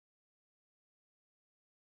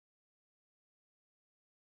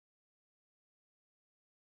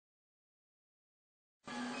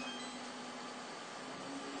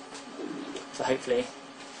So hopefully...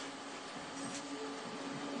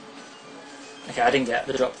 Okay, I didn't get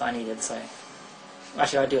the drop that I needed, so...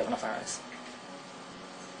 Actually, I do have enough arrows.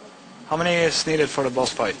 How many is needed for the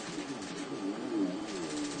boss fight?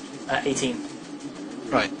 18.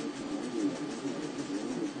 Right.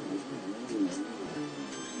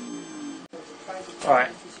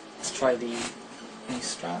 Alright, let's try the new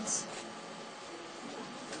strats.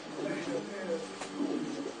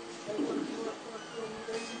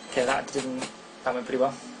 Okay, that went pretty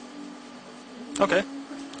well. Okay.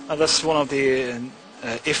 That's one of the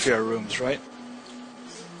iffier rooms, right?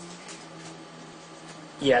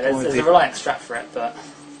 Yeah, there's a reliant strat for it, but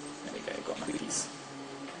there we go, got my piece.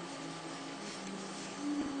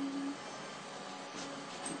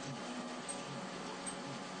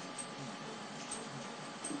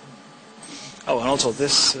 Oh, and also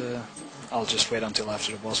this, I'll just wait until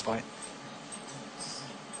after the boss fight.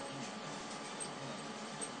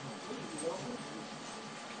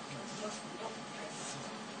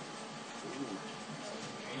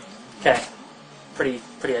 Okay, pretty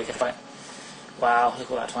okay fight. Wow, look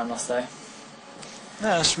at all that time lost though.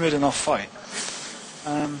 Yeah, smooth enough fight.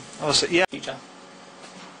 Also, yeah. Future.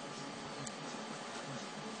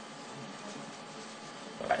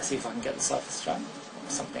 Alright, let's see if I can get the surface strat. Or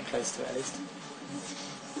something close to it at least.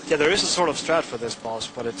 Yeah, there is a sort of strat for this boss,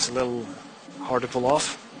 but it's a little hard to pull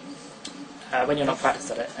off. When you're not practiced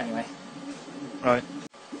at it, anyway. Right.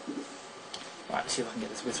 Right, let's see if I can get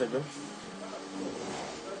this wizard room.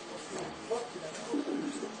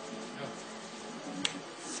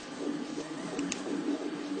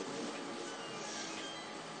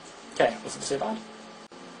 Okay, wasn't too bad.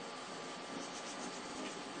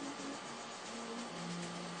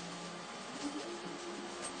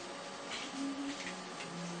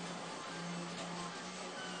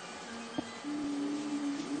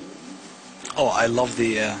 Oh, I love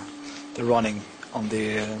the running on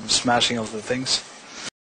the smashing of the things.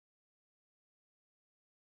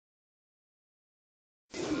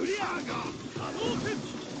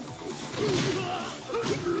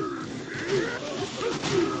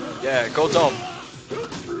 Yeah, go Tom.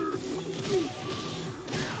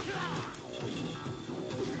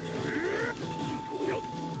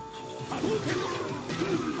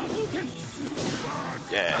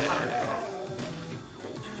 Yeah.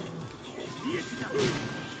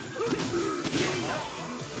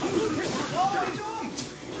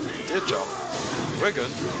 Good job. We're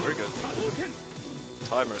good. We're good.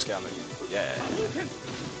 Timer scamming. Yeah.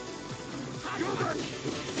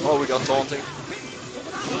 Oh, we got taunting.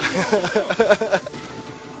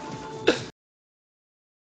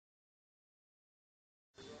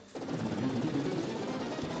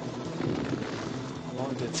 How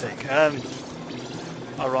long did it take?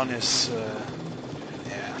 Our run is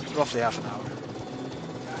roughly half an hour.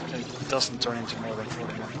 It doesn't turn into more than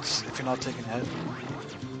 40 minutes. If you're not taking a hit,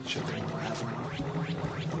 it should be more half an hour.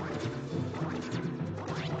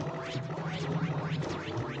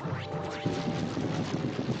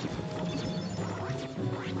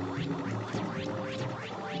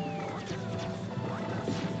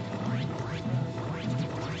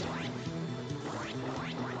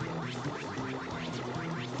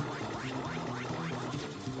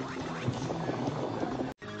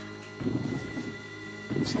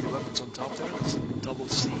 Some weapons on top there, it's double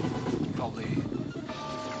C, probably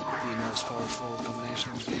the most powerful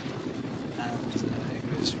combination of the game. And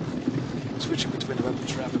Yngve is switching between the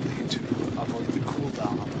weapons rapidly to avoid the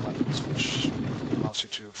cooldown of the weapons, which allows you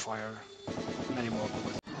to fire many more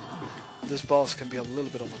bullets. This boss can be a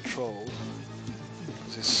little bit of a troll,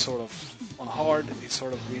 because it's sort of, on hard, it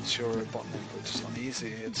sort of reads your button inputs. On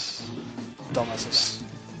easy, it's dumb as a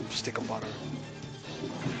stick of butter.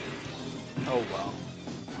 Oh wow.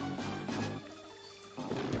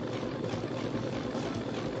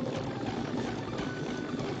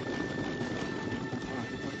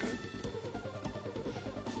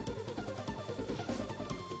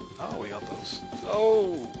 Oh, we got those.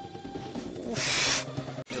 Oh! Oof.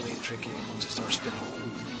 Really tricky once you start spinning.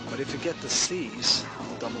 But if you get the C's,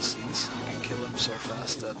 the double C's, you can kill them so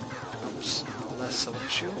fast that it becomes less of an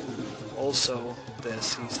issue. Also, the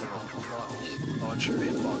C's that are larger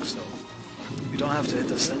hitbox, so you don't have to hit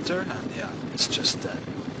the center, and yeah, it's just dead.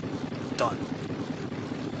 Done.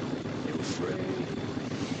 You're free.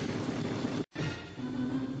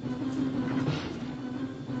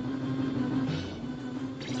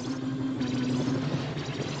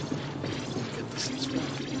 Get the C's back.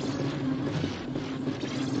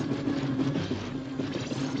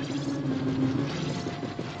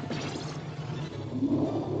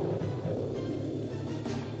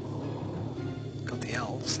 Got the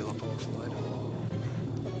L, still a powerful item.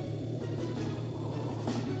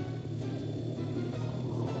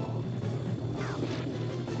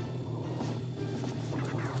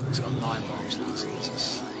 got 9 bombs now, so this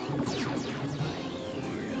is...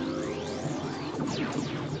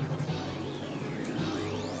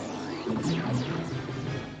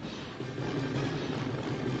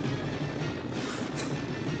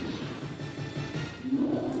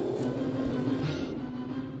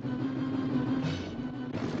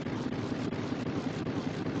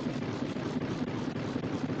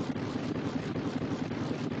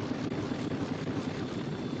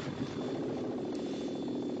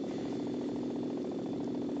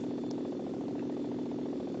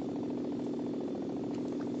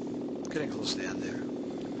 Getting close to the end there.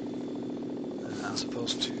 As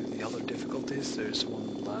opposed to the other difficulties, there's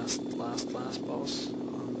one last boss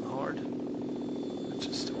on hard, which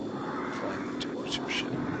is the one flying towards your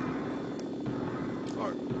ship.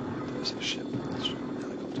 Or there's a ship, there's a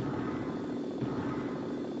helicopter.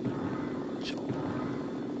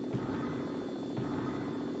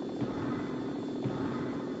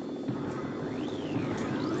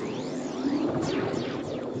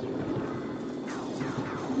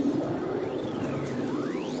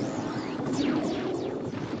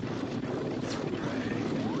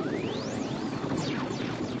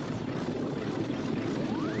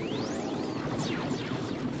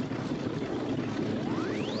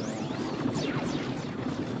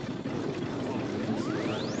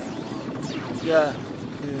 Yeah,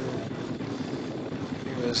 he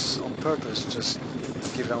was on purpose just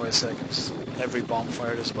giving away seconds. Every bomb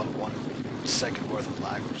fired is about 1 second worth of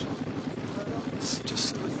lag or something. It's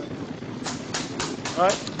just silly.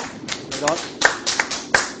 Alright, right on.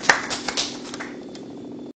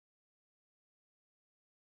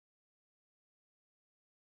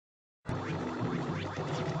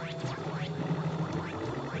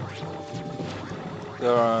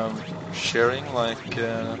 They're sharing like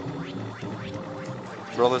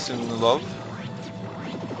brothers in love.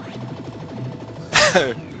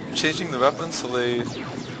 Changing the weapons so they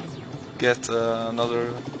get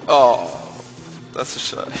another... Oh,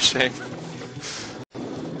 that's a shame.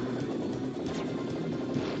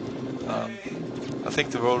 I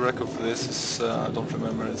think the world record for this is, I don't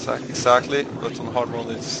remember exactly, but on hard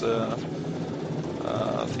mode it's, I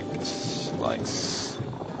think it's like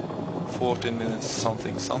 14 minutes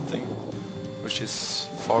something, which is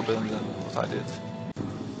far better than what I did.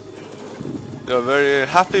 They are very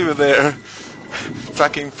happy with their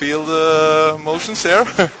tracking field motions here.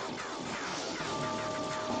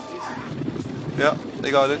 Yeah,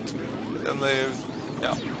 they got it. And they,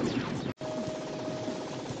 yeah.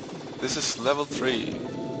 This is level 3.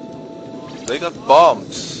 They got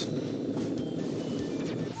bombs.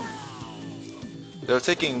 They're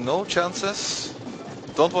taking no chances.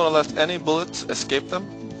 Don't want to let any bullet escape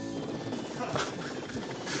them.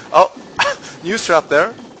 Oh, new trap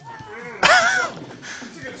there.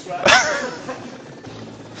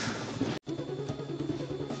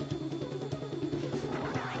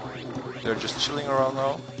 They're just chilling around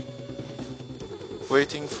now,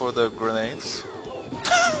 waiting for the grenades.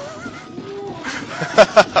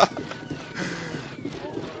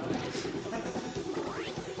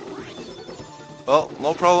 Well,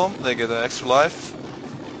 no problem, they get an extra life.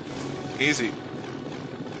 Easy.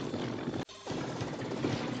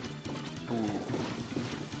 Ooh.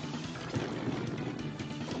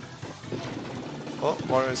 Well,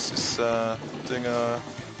 Marius is doing a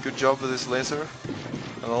good job with his laser,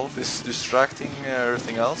 and all of this distracting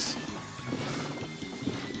everything else.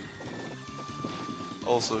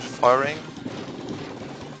 Also firing.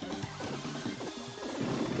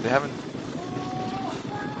 They haven't...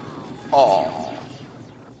 Oh.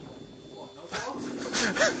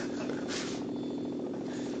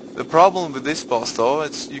 The problem with this boss though,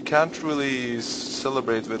 it's you can't really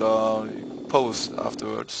celebrate with a pose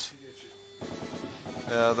afterwards.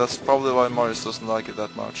 Yeah, that's probably why Marius doesn't like it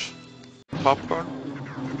that much. Popcorn?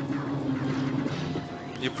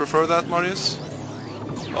 You prefer that, Marius?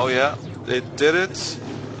 Oh yeah, they did it.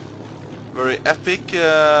 Very epic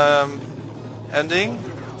ending.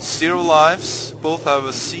 0 lives, both have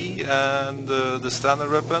a C and the standard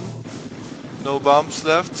weapon. No bombs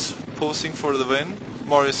left, posing for the win.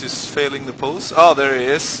 Marius is failing the pose. Oh, there he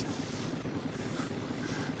is.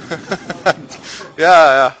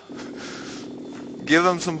 Yeah. Give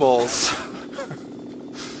them some balls.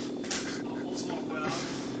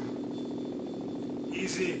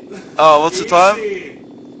 Easy. Oh, what's the time?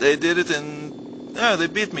 They did it in... Yeah, they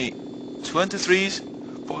beat me.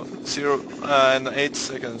 23.0 and 8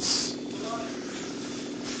 seconds.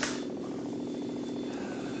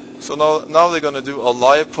 So now they're gonna do a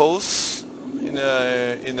live pose in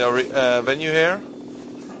a venue here.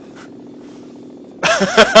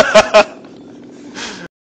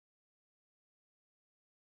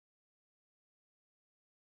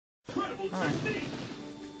 Alright.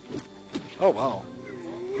 Oh wow.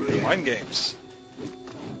 Mind games.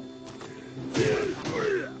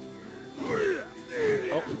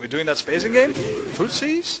 Oh, we're doing that spacing game?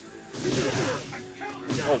 Footsies?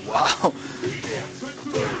 Oh wow.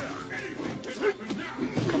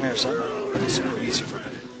 Come here, son. It's so easy for me.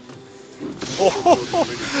 Oh,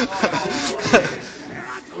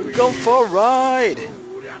 we're going for a ride.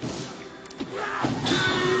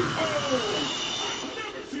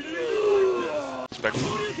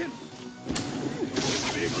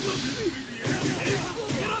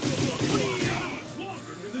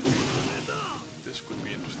 This could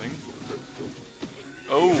be interesting.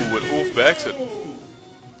 Oh, and Ulf backs it.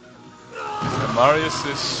 And Marius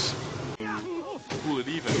is pull it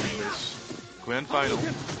even in this grand final.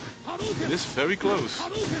 It is very close.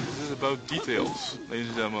 This is about details, ladies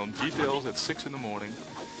and gentlemen. Details at 6 in the morning.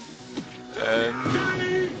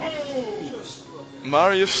 And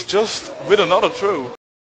Marius just with another throw.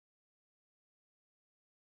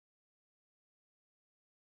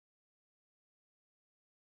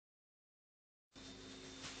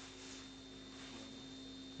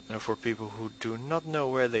 Now for people who do not know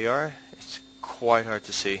where they are, it's quite hard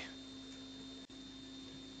to see.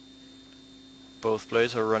 Both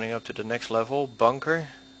players are running up to the next level, bunker,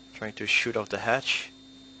 trying to shoot off the hatch.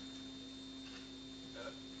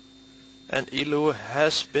 And Illu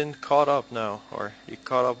has been caught up now, or he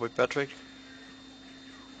caught up with Patrik.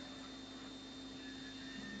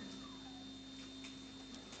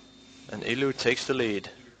 And Illu takes the lead.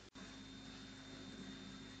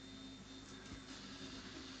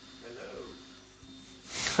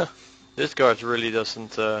 This guard really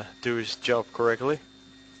doesn't do his job correctly.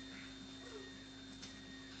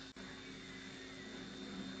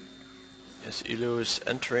 Yes, Illu is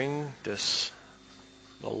entering the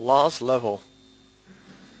last level.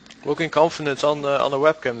 Looking confident on the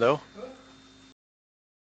webcam though.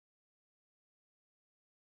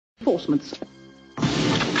 Reinforcements.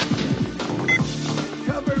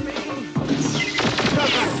 Cover me!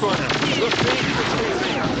 Cover for them!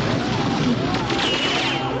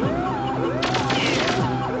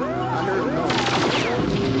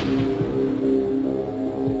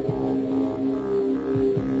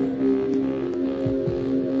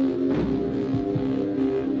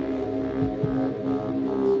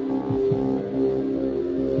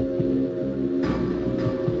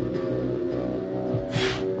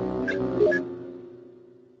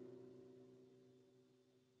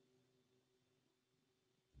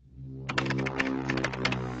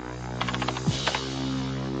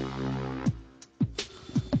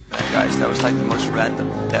 Guys, that was like the most random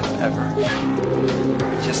death ever. We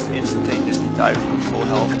just instantaneously died from full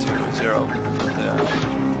health to 0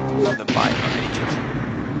 from the mine on agent.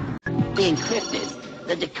 The encrypted.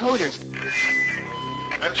 The decoders.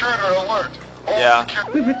 Intruder alert! Yeah.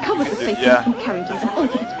 We've recovered the safety from Carrington and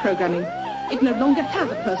altered its programming. It no longer has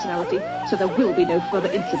a personality, so there will be no further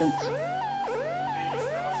incidents.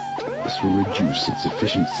 This will reduce its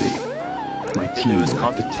efficiency. My Illu team is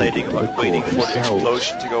contemplating about waiting for the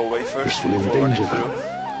explosion to go away first will before running endanger through. them.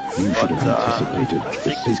 You should have anticipated I that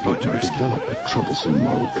think it's Sapien going to would risk. develop a troublesome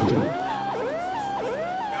moral code.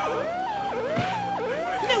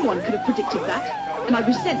 No one could have predicted that, and I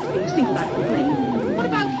resent being singled out for blame. What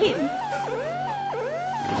about him?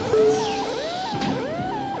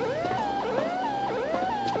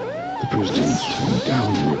 The President turned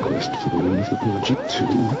down the request for the win of the project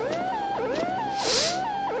too.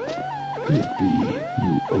 Could it be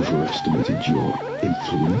you overestimated your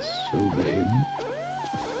influence over him?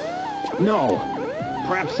 No.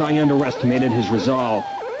 Perhaps I underestimated his resolve.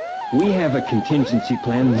 We have a contingency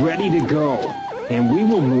plan ready to go, and we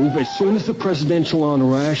will move as soon as the presidential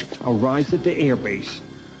entourage arrives at the airbase.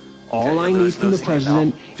 All I need from the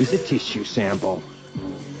president is a tissue sample.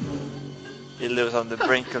 He lives on the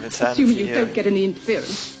brink of insanity Assuming you here. don't get any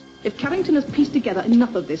interference. If Carrington has pieced together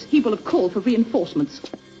enough of this, he will have called for reinforcements.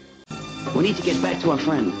 We need to get back to our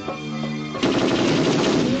friend.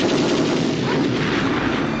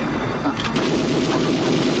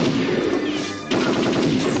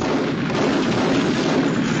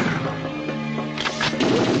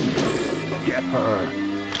 Get her!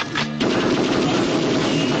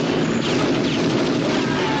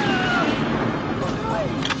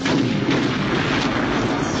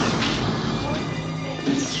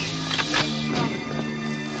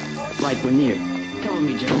 Right, we're near. Come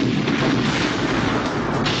with me, Joe.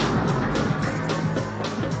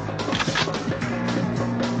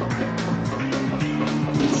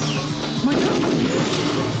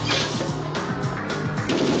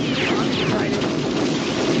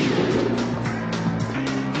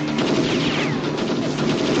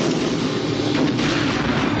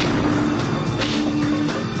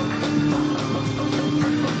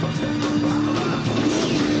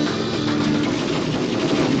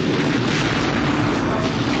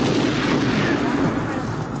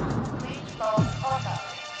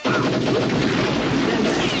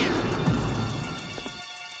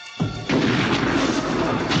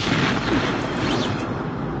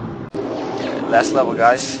 Last level,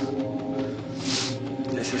 guys.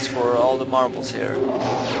 This is for all the marbles here.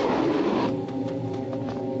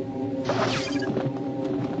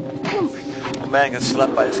 A man gets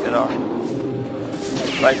slapped by his guitar.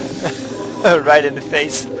 Right, right in the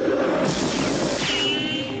face.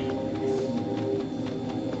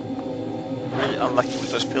 Really unlucky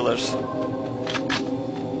with those pillars.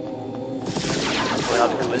 Going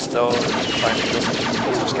out to Callisto, trying to get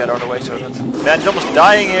some scatter on the way to it. Man, he's almost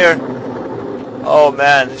dying here! Oh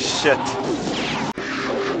man, shit.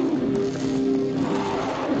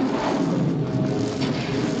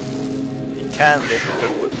 He can lift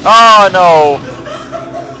it. Oh no!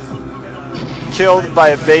 Killed by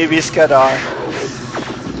a baby Skadar.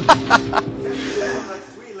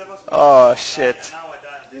 Oh shit.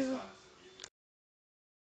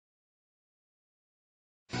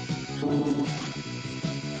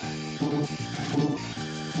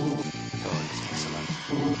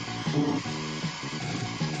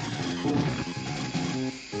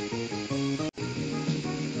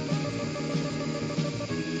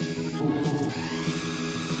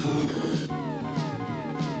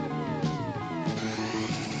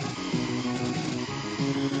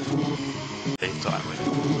 Big time.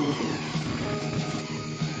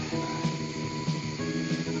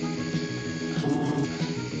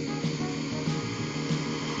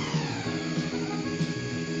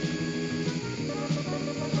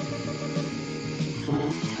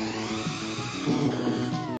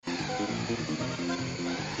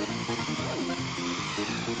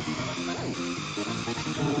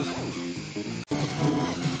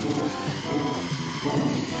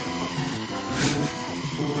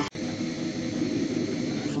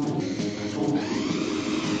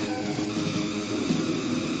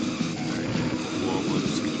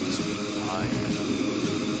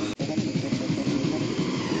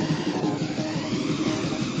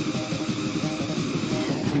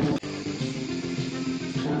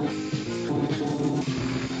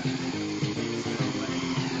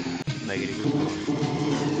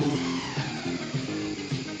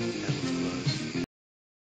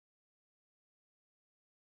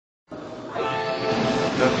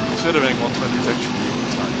 Considering 120 is actually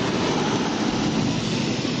the time.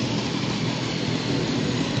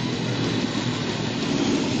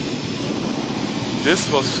 This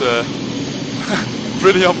was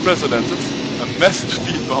pretty unprecedented. A massive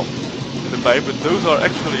speed bump in the pipe, but those are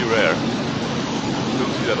actually rare. You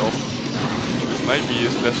don't see that often. This might be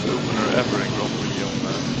his best opener ever in Grand Prix on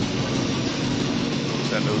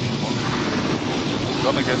NLG 1.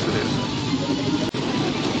 Gonna guess it is.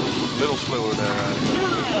 A little slower there.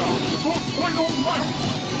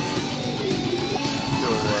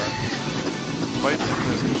 Quite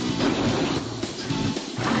impressive.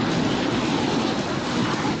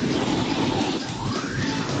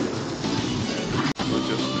 Not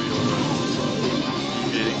just real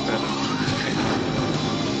getting better.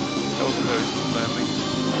 That was a very smooth landing.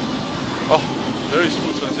 Oh, very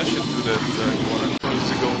smooth transition to that corner. Needs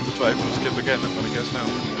to go into try for the skip again, I'm gonna guess now.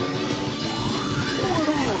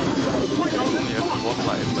 Only have one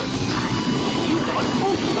life left.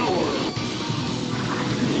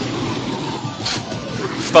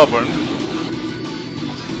 Stubborn.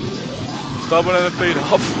 Stubborn and it paid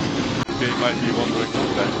off. Okay, you might be wondering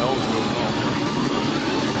what the hell is going on.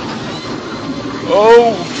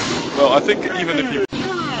 Oh! Well, I think even if you...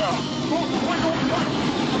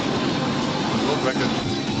 World record.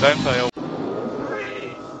 Time trial.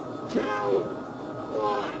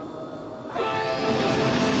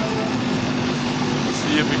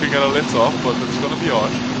 See if we can get our lids off, but it's gonna be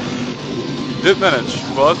hard. He did manage,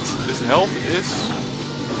 but his health is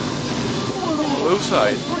low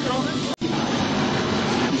side.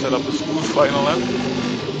 Set up a smooth final lap.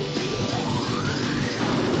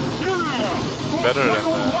 Better than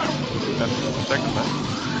the second lap.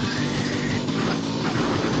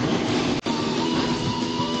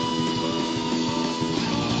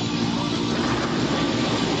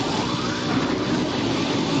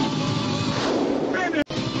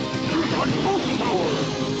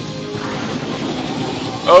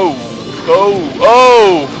 Oh! Oh!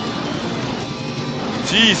 Oh!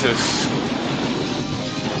 Jesus!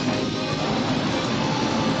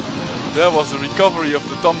 That was the recovery of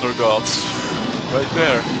the Thunder Gods. Right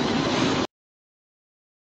there.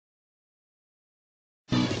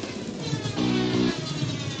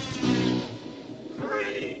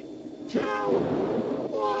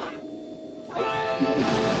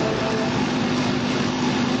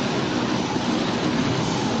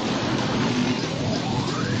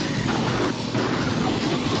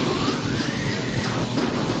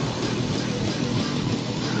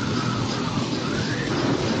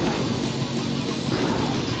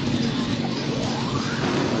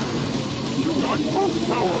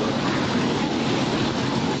 horsepower.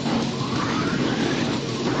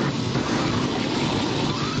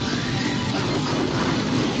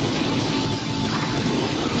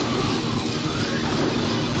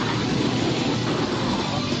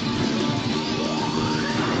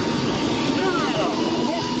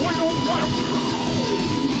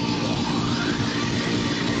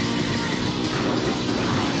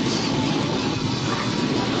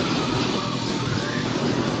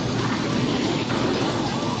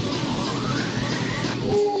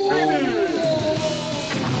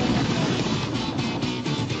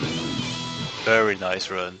 Very nice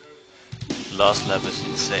run. Last lap is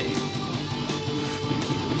insane.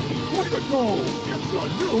 Way to go! It's a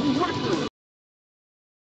new record!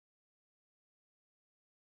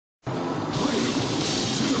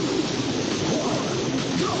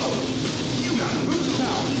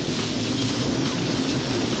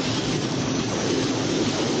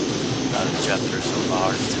 Now the chapters so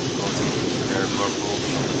hard, it's difficult to prepare purple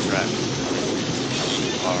on the track.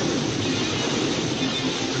 So hard.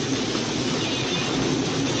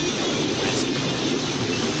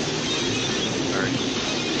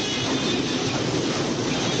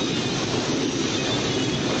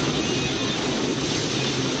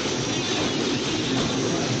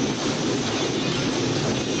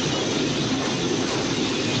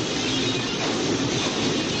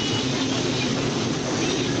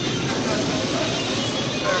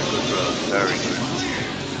 Very good.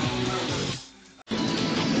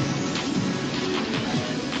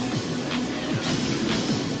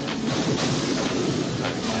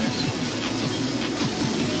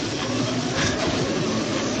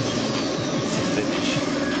 Finish.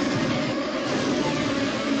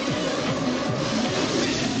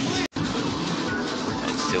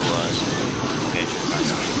 It still was engagement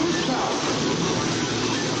maximum.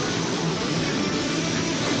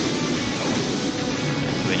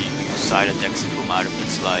 When you side attacks come out of the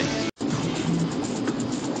slide.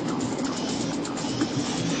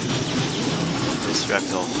 This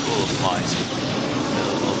ragdoll full of flies.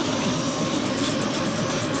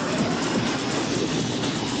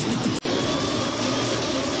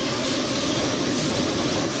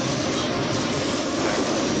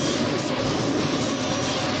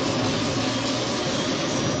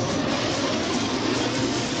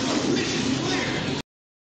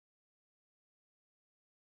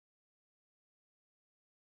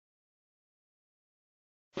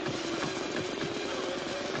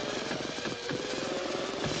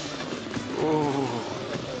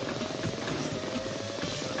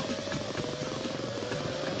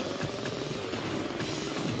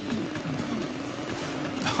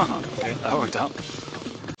 Okay, that worked out.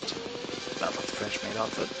 That was the French maid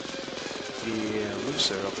outfit. The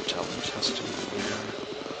loser of the challenge has to wear,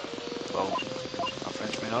 well, a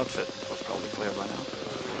French maid outfit. Was probably clear by now.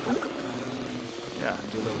 Yeah,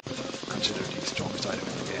 Illu considered the strongest item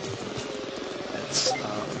in the game. It's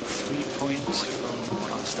 3 points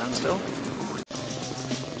from standstill.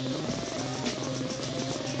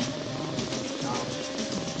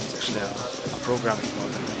 It's actually a programming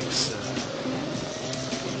mode that makes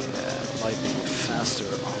light move faster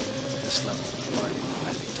on this level by,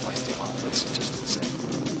 I think, twice the amount. That's just insane.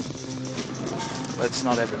 But it's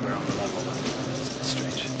not everywhere on the level. It's a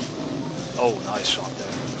bit strange. Oh, nice shot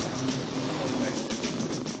there.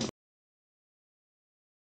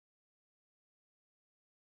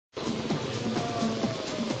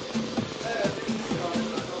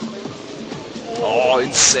 Oh,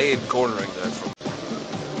 insane cornering there from.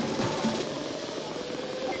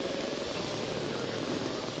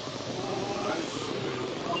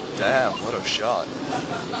 Damn, what a shot.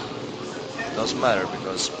 Doesn't matter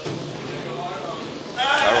because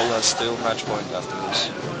Carol has still match point after this.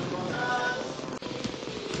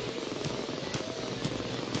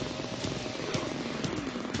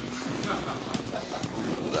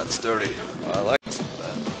 Ooh, that's dirty. I like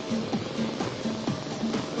that.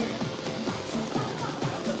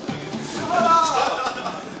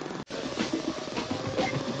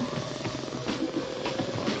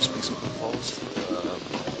 Just make some balls.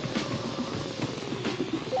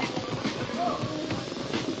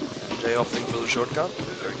 Day opting for the shortcut,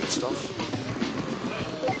 very good stuff.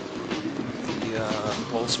 The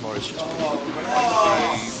pulse more is just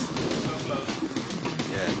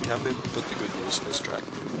yeah, it can be put to good use in this track.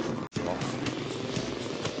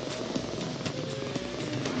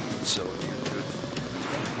 So you could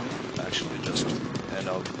actually just end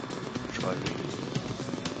up driving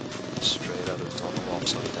straight out of the tunnel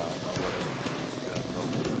upside down or whatever. You have no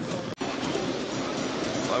clue.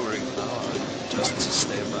 If I were in now, I'd just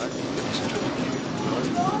stay back.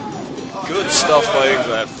 Good stuff by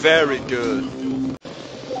Yngve, very good.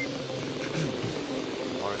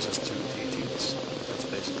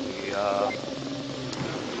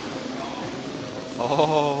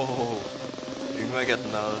 Oh, Yngve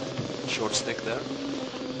getting a short stick there.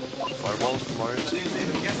 Fireball from Mario.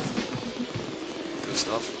 Good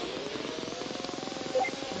stuff.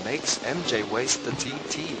 Makes MJ waste the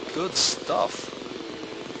TT. Good stuff.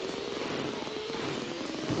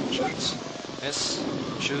 Shoots. Miss.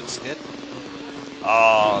 Shoots. Hit.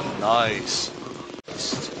 Ah, nice.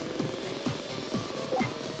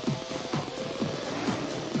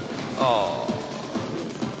 Oh.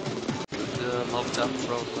 Good love tap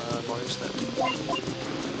from Mario's net.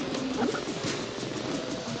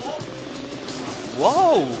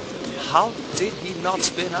 Whoa! How did he not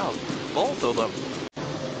spin out? Both of them.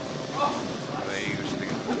 They usually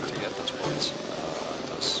get to get those points. It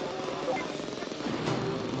does.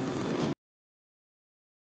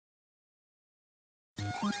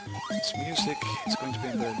 This music is going to be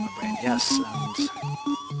embedded in my brain. Yes, and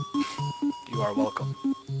you are welcome.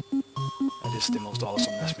 That is the most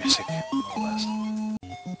awesome NES music, more or less.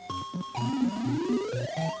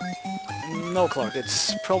 No, Clark,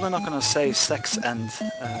 it's probably not going to say sex end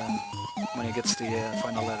when he gets the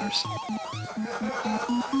final letters.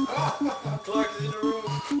 Clark's in the room.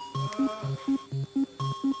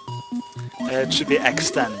 It should be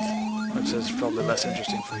extend, which is probably less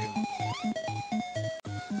interesting for you.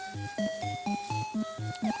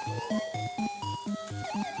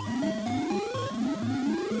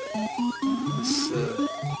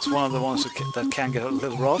 It's one of the ones that can get a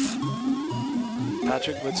little rough.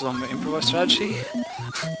 Patrik with some improvised strategy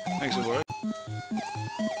makes it work.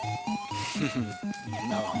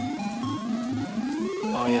 No.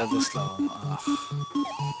 Oh yeah, this level.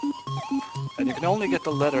 And you can only get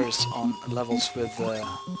the letters on levels with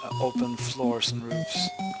open floors and roofs,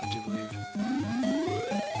 I do believe.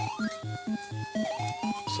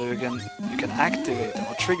 So you can activate them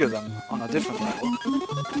or trigger them on a different level,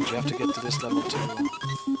 but you have to get to this level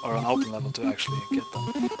or an open level to actually get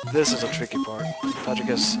them. This is a tricky part. Patrik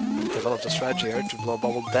has developed a strategy here to blow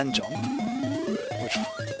Bobble then jump, which,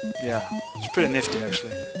 yeah, it's pretty nifty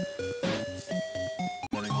actually.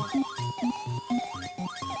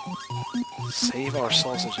 Save our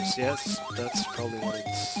sausages, yes, that's probably what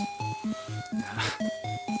it's... Yeah.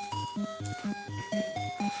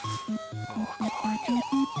 Oh, Clark.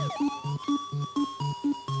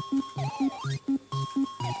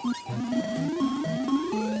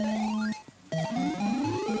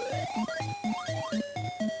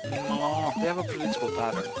 No, they have a predictable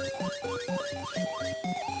pattern.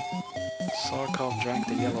 Sargoth drank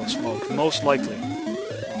the yellow smoke, most likely.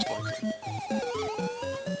 Most likely.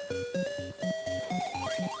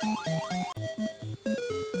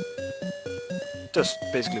 Just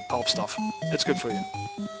basically pop stuff. It's good for you.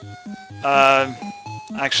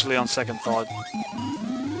 Actually, on second thought,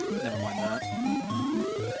 never mind that.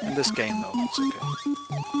 In this game, though, it's okay.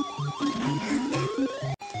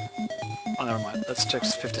 Oh, never mind. Let's check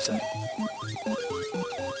 57.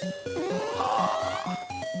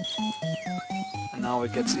 And now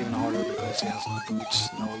it gets even harder because he has no boots,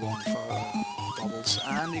 no one for bubbles,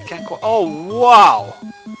 and he can't go. Oh, wow!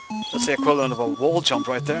 That's the equivalent of a wall jump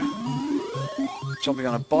right there. Jumping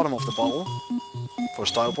on the bottom of the bubble for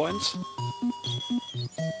style points.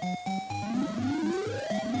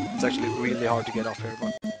 It's actually really hard to get up here,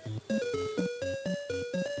 but...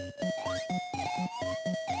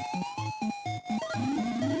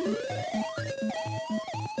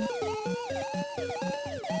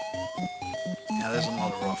 Yeah, there's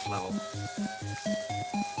another rough level.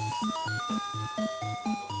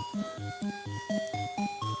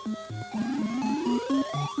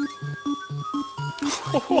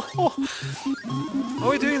 Are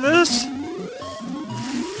we doing this?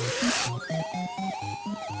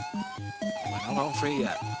 We're not on free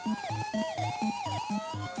yet.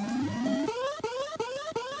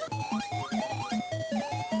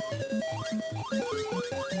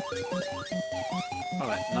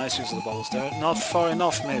 Alright, nice use of the bubbles there. Not far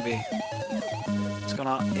enough, maybe. It's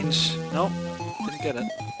gonna inch. No, didn't get it.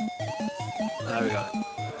 There we got it.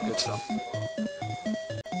 Good stuff.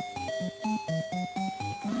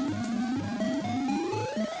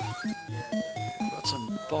 Got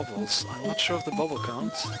some bubbles. I'm not sure of the bubble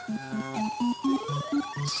count.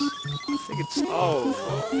 I think it's... Oh!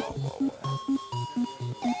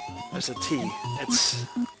 There's a T. It's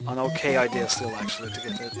an okay idea still, actually, to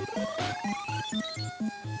get it.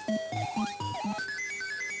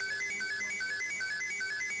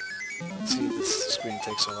 Let's see, this screen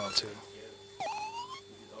takes a while too.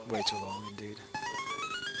 Way too long, indeed.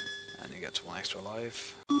 And you get one extra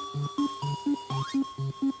life.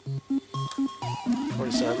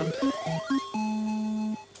 47.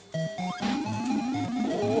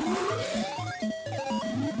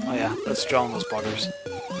 Oh yeah, Let's drown those buggers.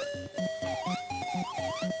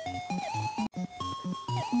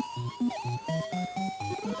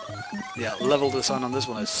 Yeah, level design on this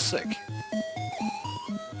one is sick.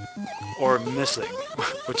 Or missing,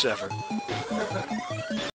 whichever.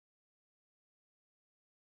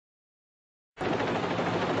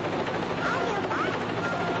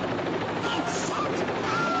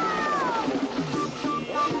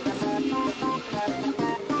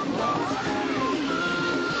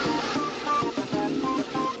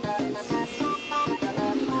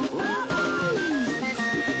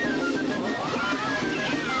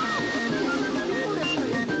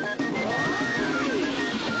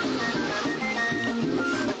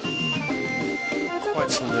 Quite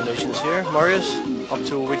some donations here. Marius, up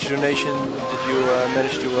to which donation did you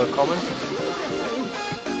manage to comment?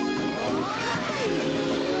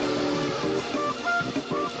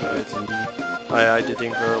 Right. I did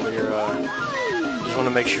Yngve earlier. Just want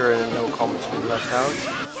to make sure that no comments were left out.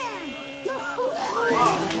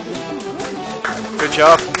 Good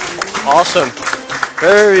job. Awesome.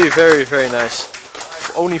 Very, very, very nice.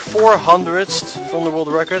 Only 400th from the world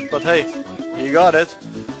record, but hey, you got it.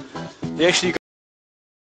 You actually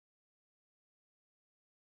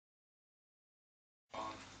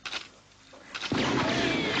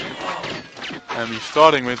And we're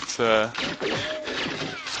starting with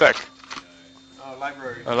stack.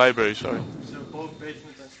 library. Library, sorry. So both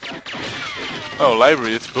basement and stack. Oh,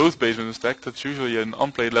 library, it's both basement and stack. That's usually an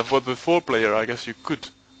unplayed level. But with 4 player, I guess you could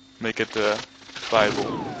make it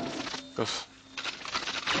viable. Because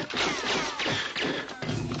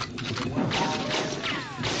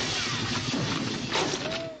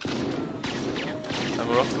and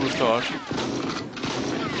we're off to a start.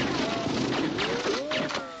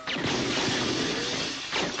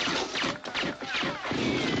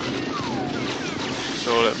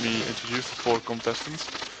 So let me introduce the 4 contestants.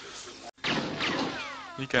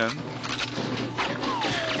 He can.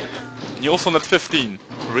 Nilsson at 15,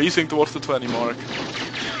 racing towards the 20 mark.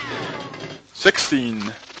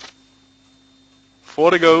 16.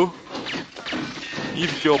 4 to go.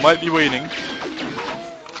 Even kill might be waiting.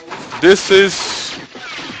 This is...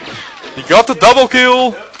 He got the double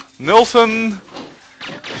kill! Nilsson,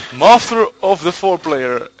 master of the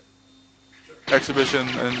 4-player exhibition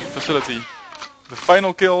and facility. The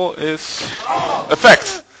final kill is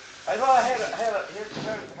effect.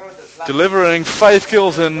 Delivering 5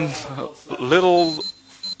 kills in little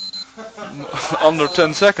under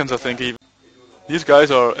 10 seconds, I think even. These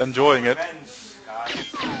guys are enjoying it.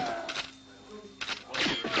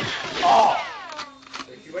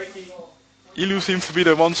 Illu seems to be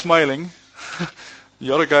the one smiling.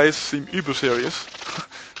 The other guys seem uber serious.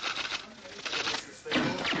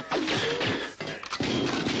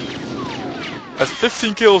 At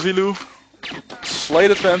 15 kills, Illu, slight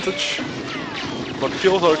advantage, but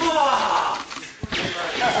kills are...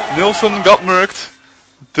 Nilsson got murked,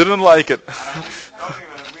 didn't like it.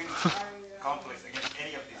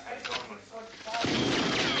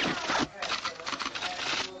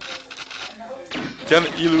 Can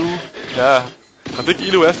Illu... Yeah, I think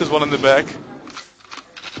Illu has this one in the back.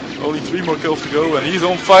 Only 3 more kills to go and he's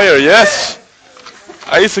on fire, yes!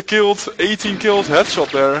 Isa killed, 18 kills, headshot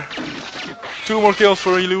there. 2 more kills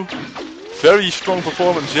for Illu. Very strong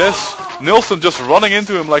performance, yes. Nilsson just running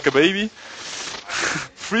into him like a baby.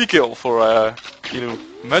 3 kill for Illu.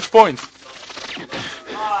 Match point.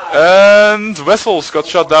 And Wessels got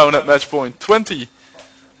shot down at match point. 20.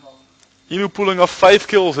 Illu pulling off 5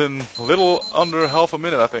 kills in little under half a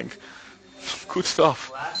minute, I think. Good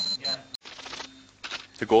stuff.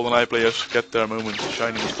 The GoldenEye players get their moment to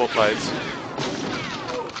shine in the spotlights.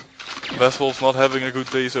 Wessels not having a good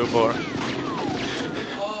day so far.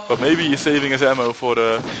 But maybe he's saving his ammo for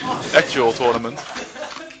the actual tournament.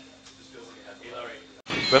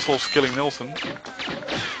 Wessels killing Nilsson.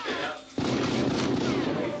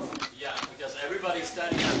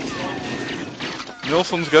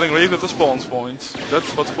 Nilsson's getting raised at the spawn points.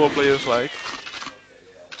 That's what 4 players like.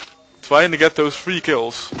 Trying to get those 3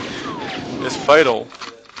 kills is vital.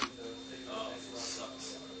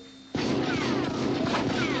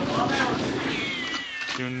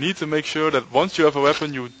 You need to make sure that once you have a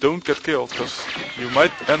weapon you don't get killed, because you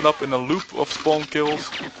might end up in a loop of spawn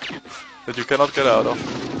kills that you cannot get out of.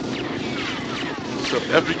 So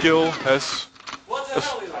every kill has...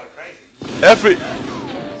 Every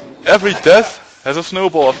death has a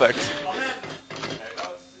snowball effect.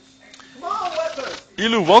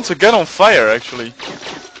 Illu once again on fire actually.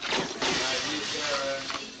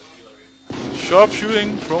 Sharp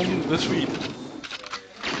shooting from the Swede.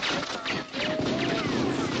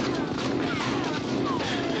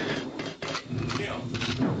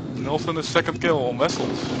 Nilsson is second kill on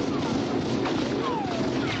Vessels.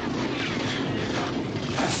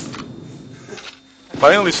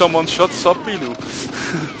 Finally someone shuts up Illu.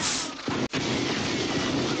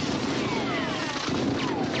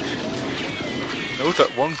 Note that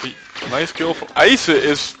 1v. Nice kill for Yngve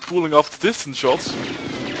is pulling off the distance shots.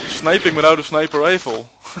 Sniping without a sniper rifle.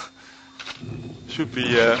 Should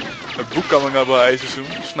be a book coming up by Yngve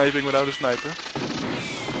soon. Sniping without a sniper.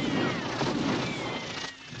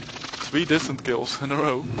 3 distant kills in a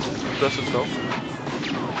row. Impressive stuff.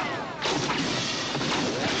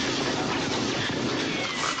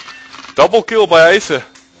 Double kill by Yngve.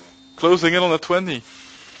 Closing in on a 20.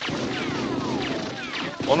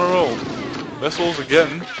 On a roll. Vessels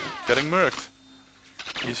again getting murked.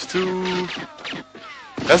 He's too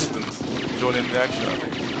hesitant to join in the action, I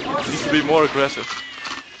think. He needs to be more aggressive.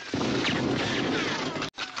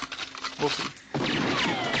 We'll see.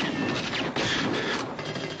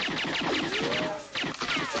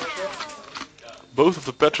 Both of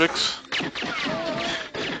the Patriks.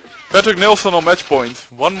 Patrik Nilsson on match point.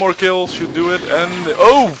 One more kill should do it, and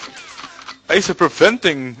oh! Yngve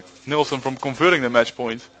preventing Nilsson from converting the match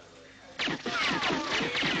point.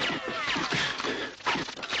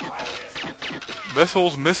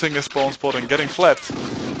 Vessels missing a spawn spot and getting flapped.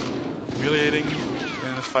 Humiliating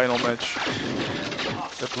in the final match.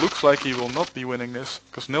 It looks like he will not be winning this,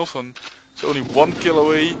 because Nilsson is only 1 kill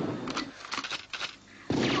away.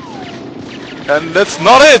 And that's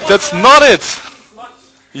not it! That's not it!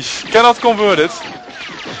 He cannot convert it.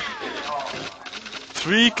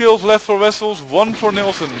 3 kills left for Vessels, 1 for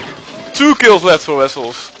Nilsson. 2 kills left for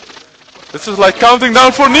Vessels. This is like counting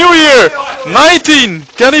down for New Year! 19!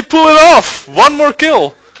 Can he pull it off? 1 more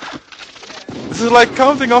kill! This is like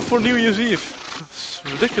counting off for New Year's Eve. It's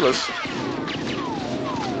ridiculous.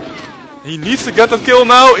 He needs to get that kill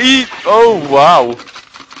now. Oh wow.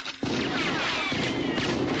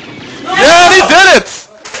 Yeah, he did it!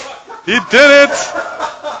 He did it!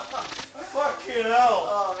 Fucking hell!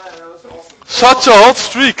 Oh man, that was awesome. Such a hot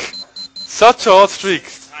streak! Such a hot streak.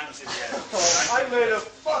 I made a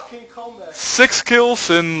fucking comeback. 6 kills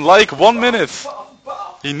in like 1 minute.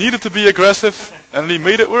 He needed to be aggressive and he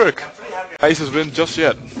made it work. Yngve's win just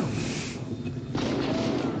yet.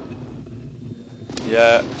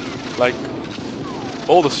 Yeah, like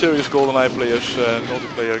all the serious GoldenEye players,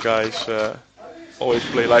 multiplayer guys, always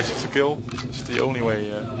play license to kill. It's the only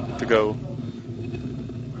way to go.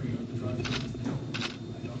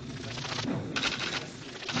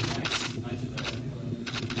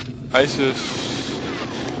 Yngve's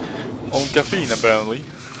on caffeine apparently.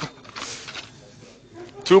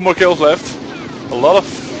 2 more kills left. A lot of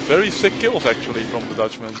very sick kills actually from the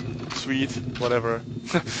Dutchman. Sweet, whatever.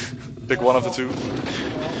 Pick one of the 2.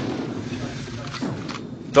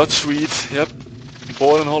 Dutch Swede, yep.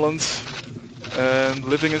 Born in Holland and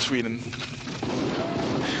living in Sweden.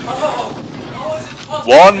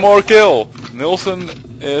 1 more kill. Nilsson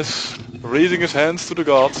is raising his hands to the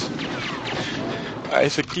gods.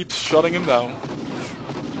 Yngve keeps shutting him down.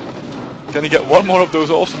 Can he get 1 more of those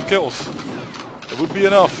awesome kills? It would be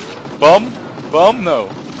enough. Bomb? Bomb? No.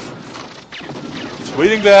 It's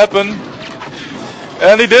waiting to happen.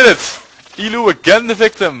 And he did it! Illu again the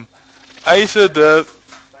victim. Yngve the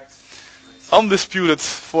undisputed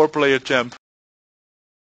 4-player champ.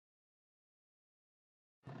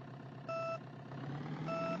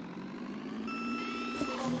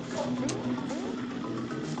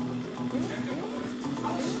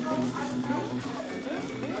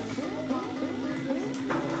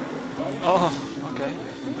 Oh, okay.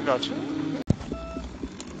 I got you.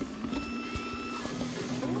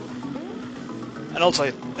 And also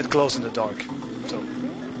it glows in the dark. So,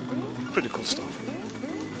 pretty cool stuff.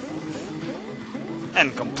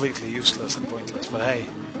 And completely useless and pointless, but hey,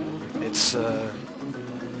 it's I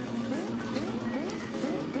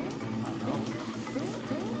don't know,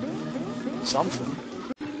 something.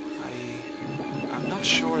 I'm not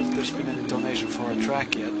sure if there's been any donation for a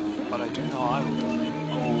track yet, but I do know I will donate.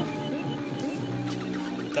 Oh,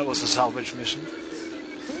 that was a salvage mission,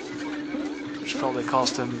 which probably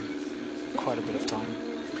cost him quite a bit of time.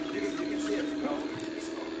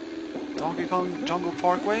 Donkey Kong Jungle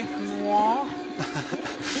Parkway?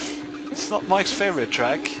 It's not Mike's favorite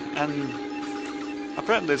track, and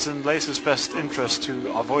apparently it's in Lace's best interest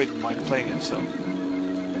to avoid Mike playing it, so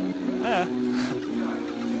yeah.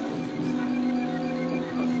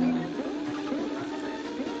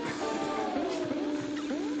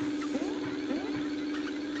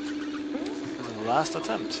 Last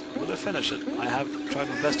attempt. Will I finish it? I have tried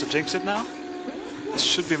my best to jinx it now. This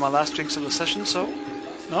should be my last jinx of the session, so...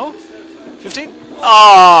 No? 15?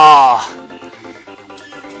 Ah!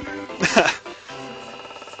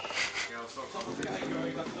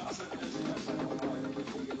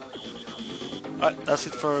 Alright, that's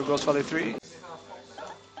it for Ghost Valley 3.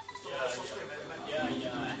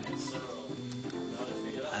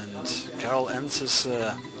 And Carol ends his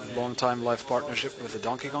long-time life partnership with the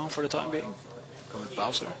Donkey Kong for the time being. Going with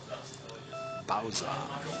Bowser. Bowser.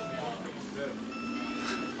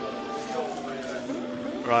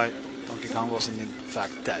 Right, Donkey Kong wasn't in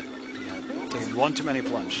fact dead. He had taken one too many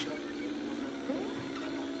plunge.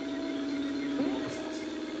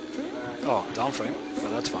 Oh, down frame, but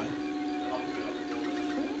that's fine.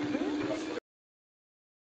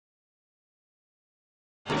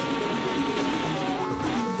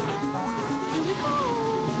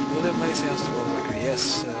 Will Macy has the world record?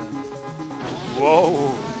 Yes.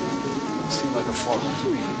 Whoa! Seemed like a formal to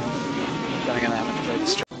me. Then again, I haven't played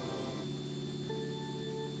this track.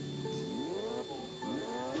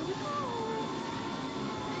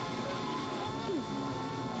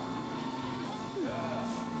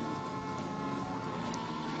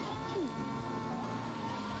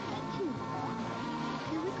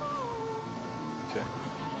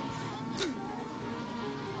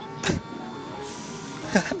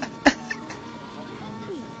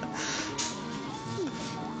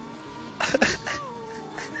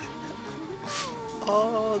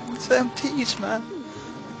 Oh, it's MTs, man.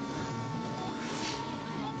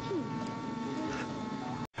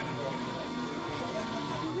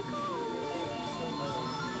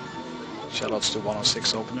 Shoutouts to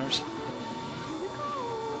 106 openers.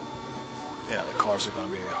 Yeah, the cars are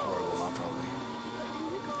gonna be horrible now, probably.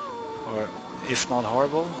 Or, if not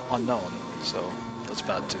horrible, unknown. So, that's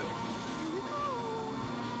bad too.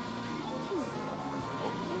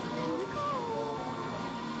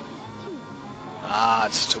 Ah,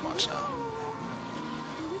 it's too much now.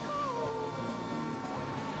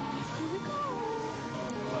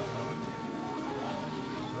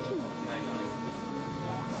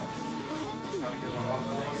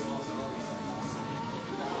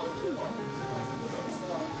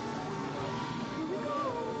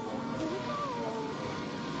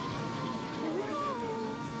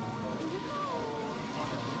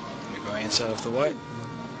 You're going inside of the white.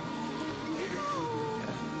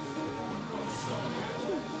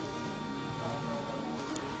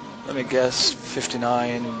 Let me guess,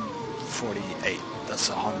 59.48. That's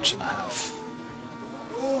a hunch and a half.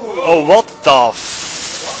 Oh, what the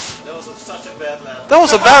f... That was such a bad lap. That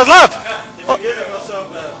was a bad lap! The beginning was so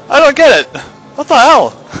bad. I don't get it! What the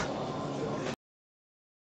hell?